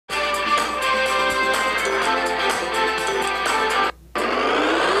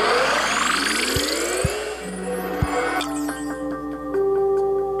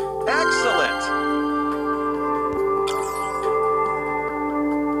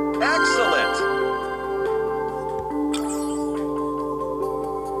Excellent.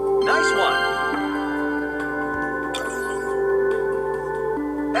 Nice one.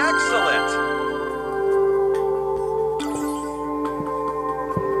 Excellent.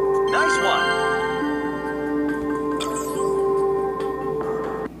 Nice one.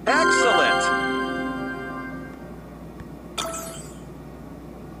 Excellent.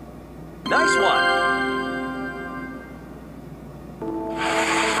 Nice one.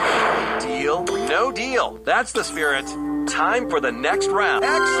 Deal, no deal. That's the spirit. Time for the next round.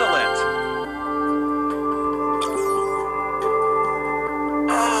 Excellent.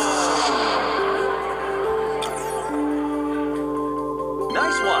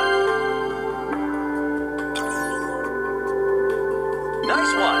 Nice one.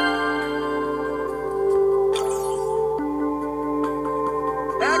 Nice one.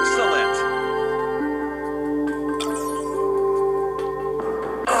 Excellent.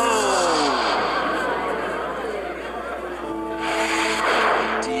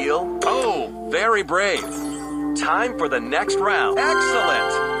 Deal. Oh, very brave. Time for the next round.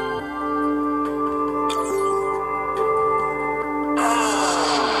 Excellent.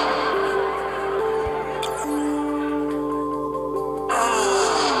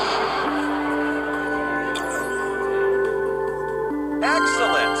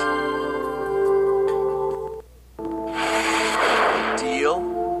 Excellent.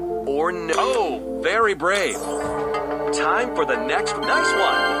 Deal or no? Oh, very brave. Time for the next. Nice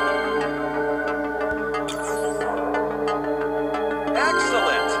one.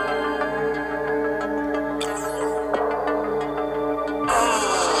 Excellent.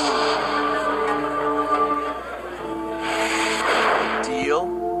 Deal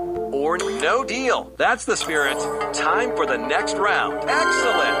or no deal. That's the spirit. Time for the next round.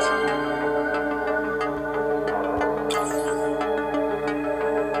 Excellent.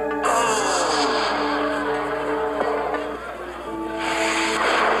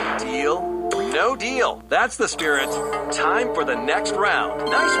 Deal? No deal. That's the spirit. Time for the next round.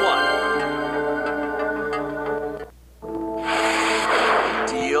 Nice one.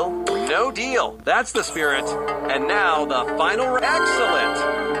 Deal? No deal. That's the spirit. And now the final round.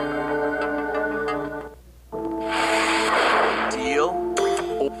 Excellent.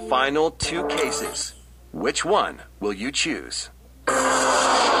 Final two cases. Which one will you choose?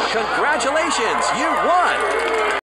 Congratulations, you won!